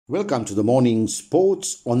Welcome to the morning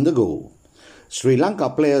Sports on the Go. Sri Lanka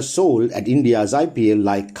player sold at India's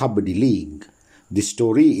IPL-Like Kabaddi League. This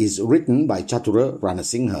story is written by Chatura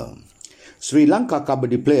Ranasinghe. Sri Lanka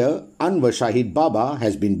Kabaddi player Anwar Shahid Baba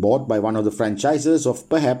has been bought by one of the franchises of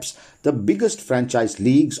perhaps the biggest franchise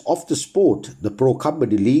leagues of the sport, the Pro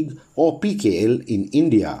Kabaddi League or PKL in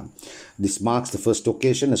India. This marks the first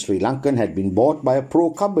occasion a Sri Lankan had been bought by a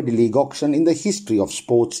Pro Kabaddi League auction in the history of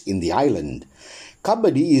sports in the island.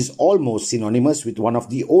 Kabaddi is almost synonymous with one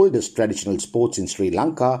of the oldest traditional sports in Sri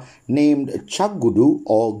Lanka named Chaggudu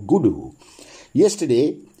or Gudu.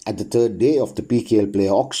 Yesterday, at the third day of the PKL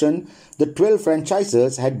player auction, the 12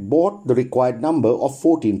 franchises had bought the required number of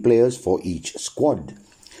 14 players for each squad.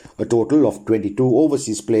 A total of 22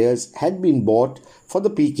 overseas players had been bought for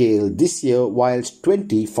the PKL this year, whilst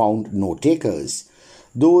 20 found no takers.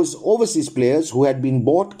 Those overseas players who had been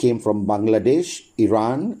bought came from Bangladesh,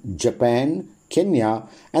 Iran, Japan, Kenya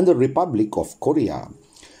and the Republic of Korea.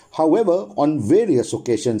 However, on various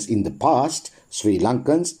occasions in the past, Sri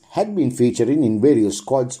Lankans had been featuring in various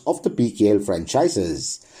squads of the PKL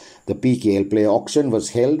franchises. The PKL player auction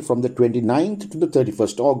was held from the 29th to the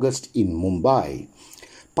 31st August in Mumbai.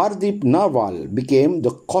 Pardeep Narwal became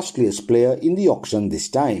the costliest player in the auction this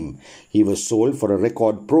time. He was sold for a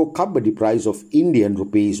record Pro Kabaddi price of Indian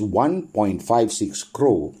rupees 1.56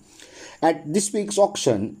 crore. At this week's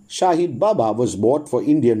auction, Shahid Baba was bought for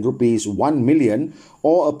Indian rupees 1 million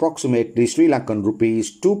or approximately Sri Lankan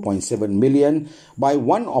rupees 2.7 million by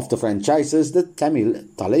one of the franchises, the Tamil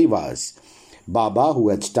Thalaivas. Baba, who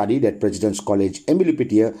had studied at President's College,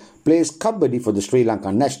 Emilipitiya, plays Kabaddi for the Sri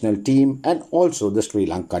Lankan national team and also the Sri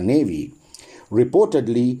Lanka Navy.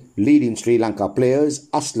 Reportedly, leading Sri Lanka players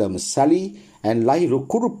Aslam Sali and Lahiru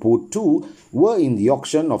Kuruppu too were in the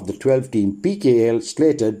auction of the 12-team PKL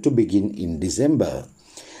slated to begin in December.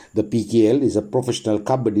 The PKL is a professional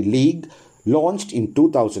Kabaddi league launched in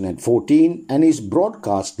 2014 and is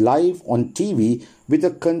broadcast live on TV with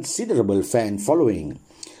a considerable fan following.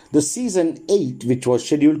 The Season 8, which was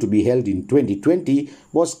scheduled to be held in 2020,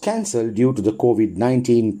 was cancelled due to the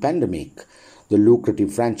COVID-19 pandemic. The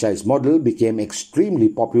lucrative franchise model became extremely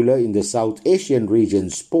popular in the South Asian region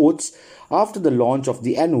sports after the launch of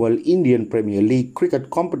the annual Indian Premier League cricket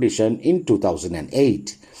competition in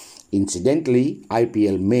 2008. Incidentally,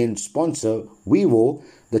 IPL main sponsor Vivo,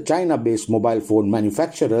 the China-based mobile phone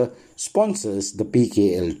manufacturer, sponsors the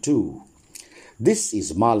PKL too. This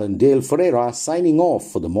is Marlon Dale Ferreira signing off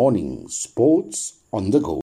for the morning Sports on the Go.